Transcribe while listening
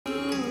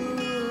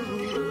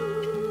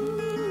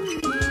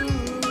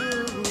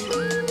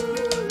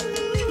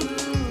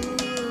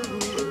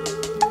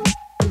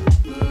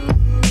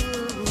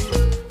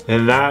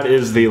And that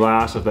is the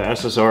last of the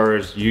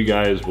SSRs you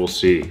guys will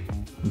see.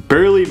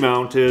 Barely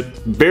mounted,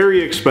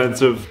 very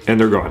expensive, and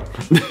they're gone.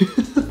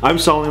 I'm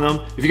selling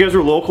them. If you guys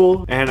are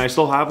local and I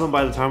still have them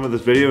by the time of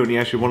this video and you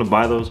actually want to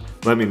buy those,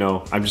 let me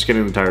know. I'm just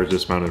getting the tires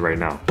dismounted right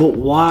now. But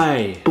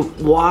why? But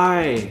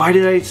why? Why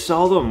did I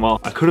sell them? Well,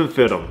 I couldn't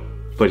fit them.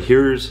 But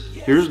here's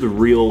the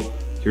real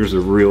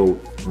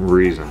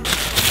reason.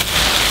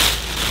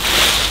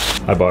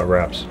 I bought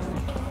wraps.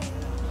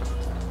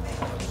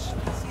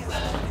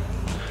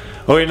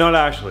 Okay, not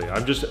actually.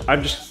 I'm just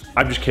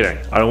kidding.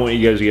 I don't want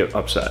you guys to get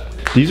upset.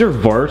 These are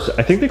Vars.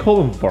 I think they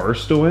call them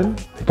Varstoen.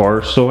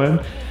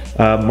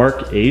 Mark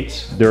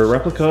 8s. They're a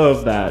replica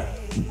of that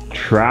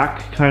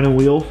track kind of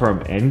wheel from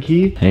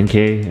NK.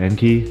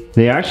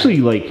 They actually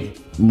like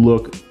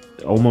look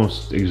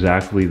almost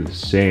exactly the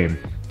same.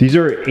 These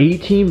are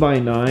 18 by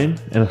 9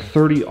 and a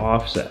 30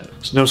 offset.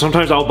 So now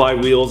sometimes I'll buy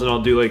wheels and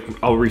I'll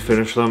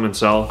refinish them and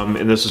sell.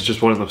 And this is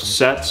just one of the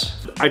sets.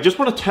 I just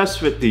want to test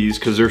fit these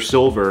because they're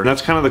silver. And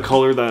that's kind of the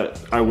color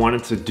that I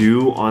wanted to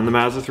do on the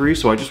Mazda 3.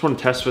 So I just want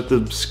to test fit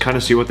them, kind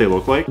of see what they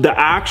look like. The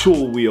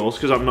actual wheels,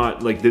 because I'm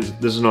not like, this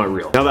is not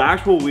real. Now the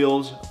actual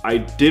wheels, I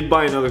did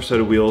buy another set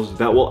of wheels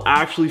that will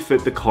actually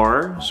fit the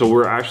car. So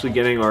we're actually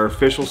getting our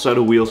official set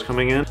of wheels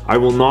coming in. I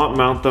will not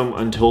mount them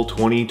until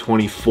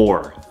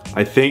 2024.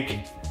 I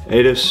think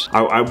it is,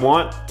 I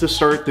want to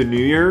start the new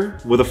year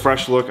with a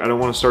fresh look. I don't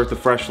want to start the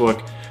fresh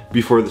look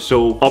before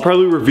so I'll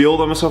probably reveal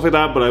them and stuff like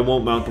that, but I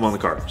won't mount them on the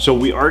car. So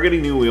we are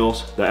getting new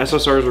wheels. The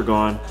SSRs are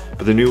gone,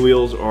 but the new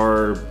wheels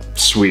are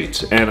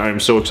sweet and I'm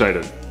so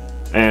excited.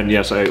 And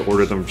yes, I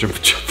ordered them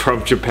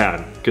from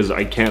Japan because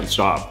I can't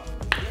stop.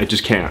 I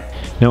just can't.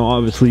 Now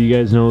obviously you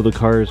guys know the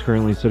car is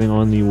currently sitting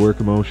on the Work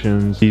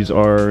Emotions. These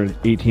are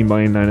 18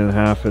 by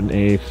 9.5 and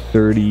a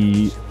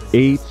 38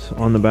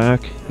 on the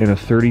back and a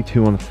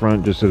 32 on the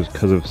front just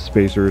because of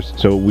spacers.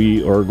 So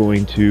we are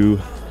going to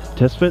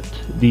test fit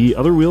the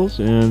other wheels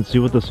and see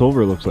what the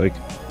silver looks like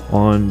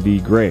on the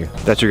gray.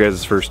 That's your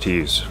guys' first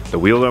tease. The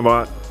wheels I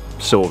bought,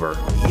 silver.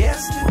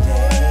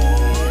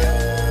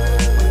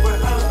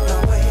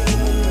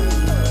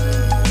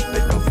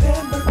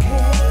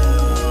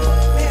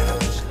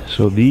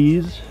 So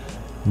these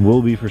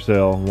will be for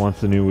sale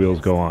once the new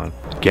wheels go on.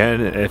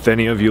 Again, if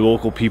any of you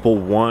local people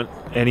want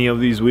any of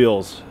these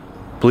wheels,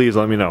 please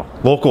let me know.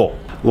 Local.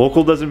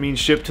 Local doesn't mean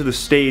shipped to the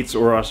States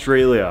or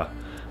Australia,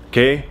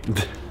 okay?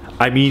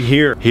 I mean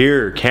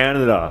here,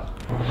 Canada.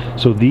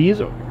 So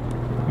these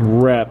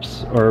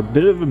reps are a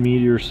bit of a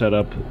meatier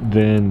setup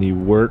than the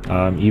Work,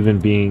 even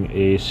being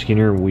a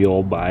skinnier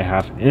wheel by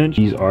 ½ inch.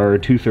 These are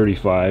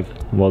 235,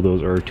 while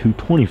those are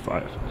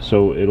 225.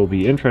 So it'll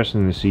be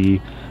interesting to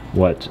see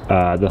what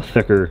the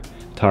thicker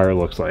tire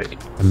looks like.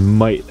 I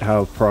might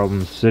have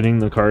problems sitting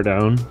the car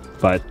down,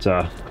 but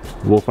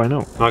we'll find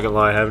out. Not gonna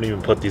lie, I haven't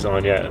even put these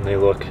on yet, and they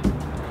look,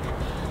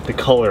 the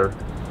color,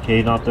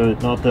 okay, not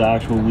the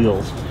actual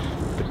wheels.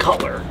 The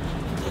color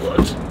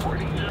looks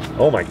pretty good.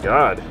 Oh my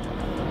god.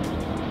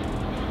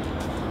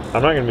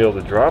 I'm not gonna be able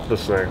to drop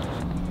this thing.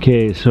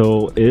 Okay,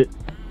 so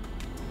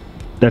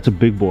that's a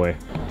big boy.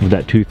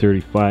 That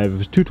 235, if it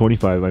was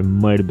 225, I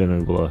might have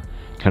been able to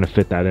kind of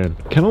fit that in.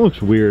 Kind of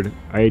looks weird.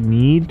 I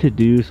need to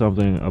do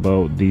something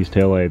about these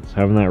taillights.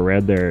 Having that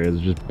red there is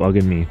just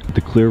bugging me.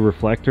 The clear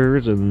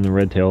reflectors and the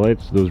red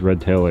taillights, those red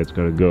taillights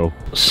gotta go.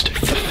 Stick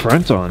the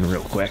front on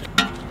real quick.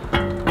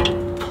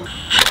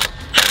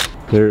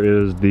 There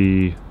is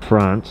the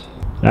front.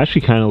 It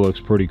actually kind of looks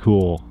pretty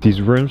cool.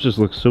 These rims just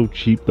look so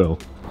cheap though.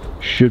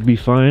 Should be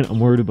fine. I'm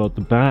worried about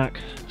the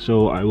back,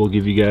 so I will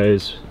give you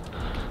guys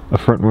a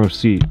front row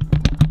seat.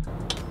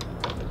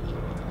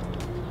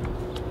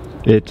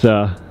 It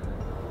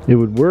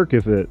would work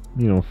if it,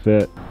 you know,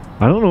 fit.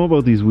 I don't know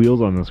about these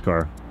wheels on this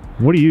car.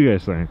 What do you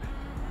guys think?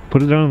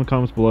 Put it down in the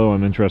comments below.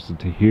 I'm interested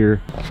to hear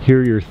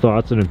your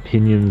thoughts and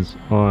opinions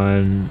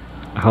on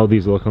how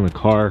these look on the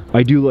car.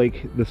 I do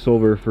like the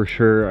silver for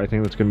sure. I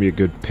think that's gonna be a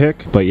good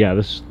pick. But yeah,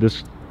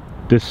 this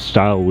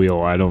style wheel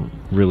I don't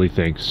really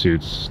think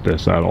suits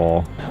this at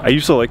all. I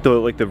used to like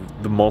the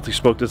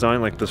multi-spoke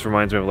design. Like this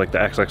reminds me of like the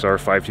XXR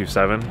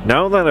 527.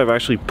 Now that I've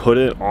actually put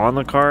it on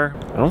the car,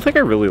 I don't think I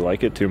really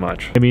like it too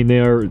much. I mean, they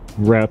are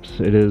reps.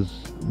 It is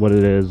what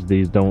it is.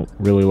 These don't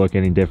really look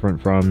any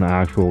different from the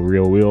actual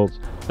real wheels.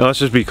 Now let's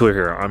just be clear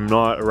here. I'm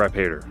not a rep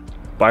hater.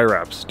 Buy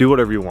reps, do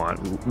whatever you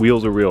want.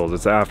 Wheels are wheels.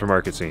 It's the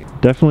aftermarket scene.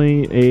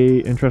 Definitely a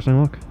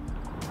interesting look.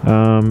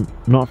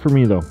 Not for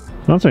me though.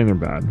 Not saying they're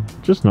bad,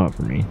 just not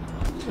for me.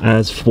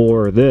 As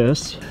for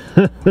this,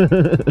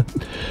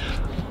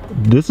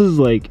 this is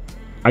like,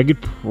 I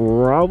could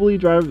probably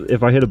drive,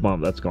 if I hit a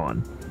bump, that's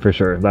gone. For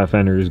sure, that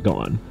fender is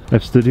gone.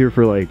 I've stood here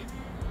for like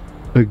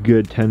a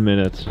good 10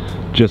 minutes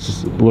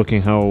just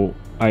looking how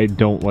I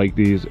don't like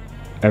these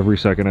every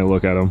second I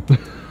look at them.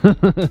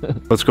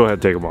 Let's go ahead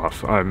and take them off.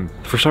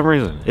 For some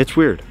reason, it's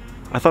weird.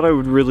 I thought I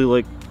would really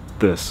like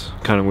this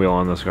kind of wheel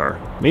on this car.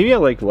 Maybe I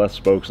like less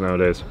spokes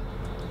nowadays.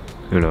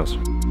 Who knows?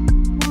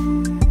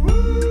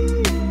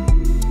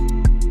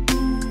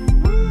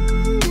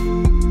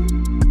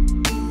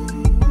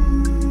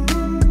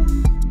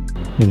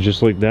 And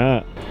just like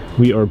that,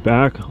 We are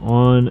back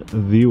on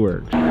the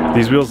work.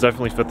 These wheels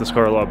definitely fit this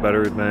car a lot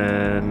better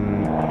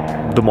than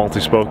the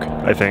multi-spoke,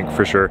 I think,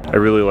 for sure. I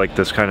really like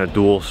this kind of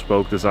dual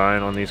spoke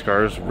design on these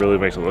cars. It really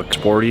makes it look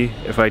sporty,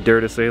 if I dare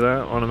to say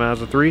that, on a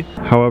Mazda 3.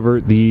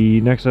 However, the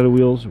next set of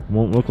wheels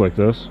won't look like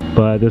this,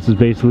 but this is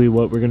basically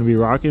what we're going to be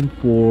rocking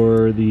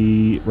for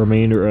the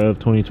remainder of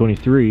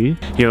 2023.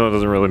 You know, it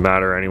doesn't really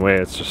matter anyway,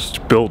 it's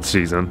just build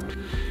season.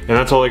 And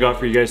that's all I got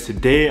for you guys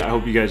today. I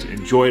hope you guys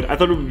enjoyed. I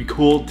thought it would be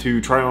cool to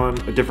try on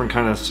a different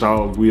kind of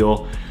style of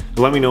wheel.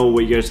 Let me know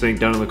what you guys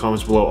think down in the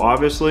comments below.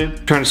 Obviously,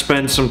 I'm trying to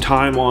spend some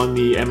time on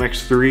the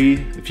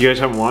MX-3. If you guys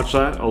haven't watched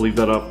that, I'll leave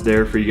that up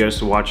there for you guys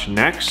to watch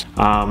next.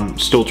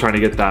 Still trying to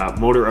get that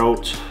motor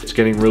out. It's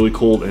getting really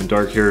cold and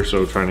dark here,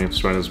 so trying to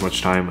spend as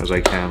much time as I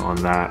can on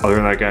that. Other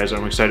than that, guys,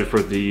 I'm excited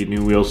for the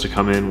new wheels to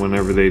come in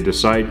whenever they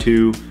decide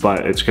to,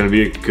 but it's gonna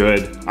be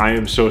good. I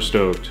am so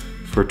stoked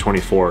for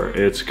 24.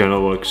 It's gonna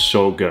look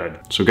so good.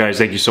 So guys,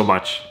 thank you so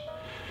much.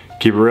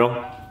 Keep it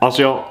real. I'll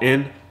see y'all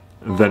in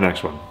the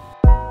next one.